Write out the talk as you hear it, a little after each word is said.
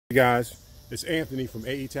Hey guys, it's Anthony from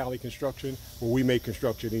E Talley Construction, where we make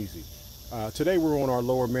construction easy. Today we're on our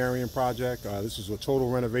Lower Merion project. This is a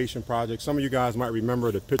total renovation project. Some of you guys might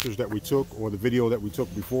remember the pictures that we took or the video that we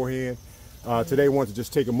took beforehand. Today I want to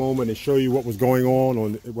just take a moment and show you what's going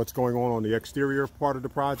on the exterior part of the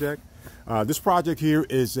project. This project here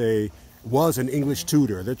was an English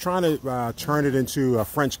Tudor. They're trying to turn it into a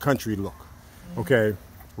French country look. Okay,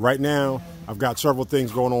 right now I've got several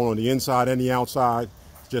things going on the inside and the outside.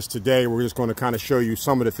 Just today, we're just going to kind of show you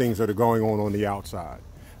some of the things that are going on the outside.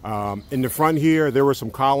 In the front here, there were some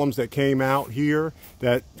columns that came out here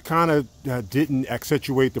that kind of didn't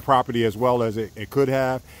accentuate the property as well as it could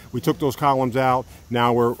have. We took those columns out.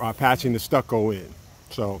 Now we're patching the stucco in.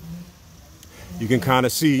 So you can kind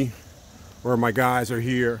of see where my guys are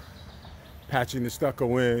here patching the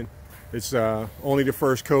stucco in. It's only the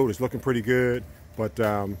first coat. It's looking pretty good, but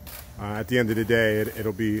at the end of the day,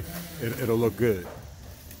 it'll look good.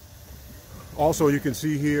 Also, you can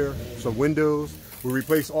see here some windows. We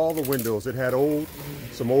replaced all the windows. It had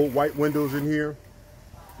some old white windows in here.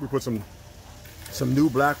 We put some new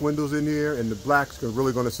black windows in here, and the black's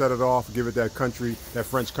really going to set it off, give it that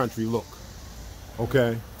French country look.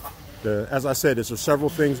 Okay. As I said, there's several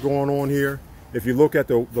things going on here. If you look at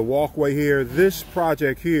the walkway here, this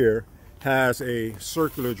project here has a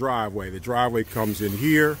circular driveway. The driveway comes in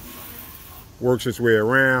here, works its way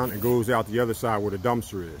around, and goes out the other side where the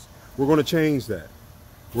dumpster is. We're going to change that.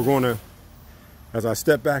 We're going to, as I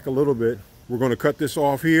step back a little bit, we're going to cut this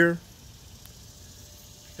off here.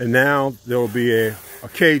 And now there will be a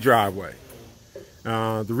K driveway.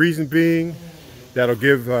 The reason being, that'll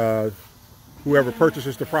give whoever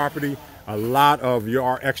purchases the property a lot of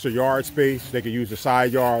extra yard space. They can use the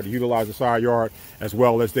side yard, utilize the side yard as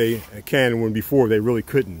well as they can when before they really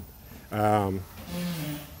couldn't.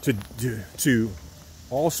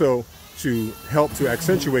 To help to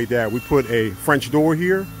accentuate that, we put a French door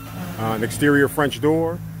here, an exterior French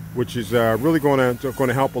door, which is really going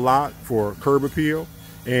to help a lot for curb appeal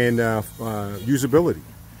and usability.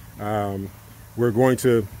 We're going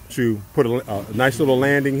to put a nice little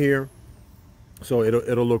landing here, so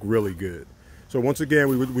it'll look really good. So once again,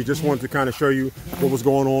 we just wanted to kind of show you what was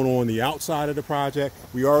going on the outside of the project.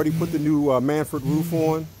 We already put the new Manfred roof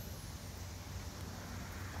on,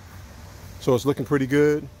 so it's looking pretty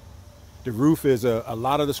good. The roof is a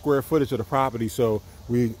lot of the square footage of the property, so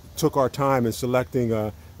we took our time in selecting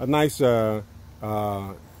a nice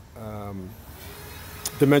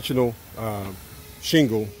dimensional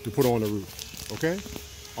shingle to put on the roof. Okay?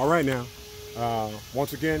 All right now.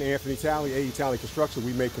 Once again, Anthony Talley, E Talley Construction.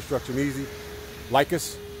 We make construction easy. Like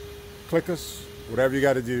us, click us, whatever you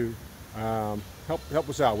got to do. Help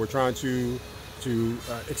us out. We're trying to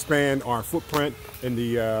expand our footprint in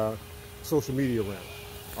the social media realm.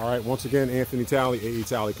 All right, once again, Anthony Talley, E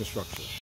Talley Construction.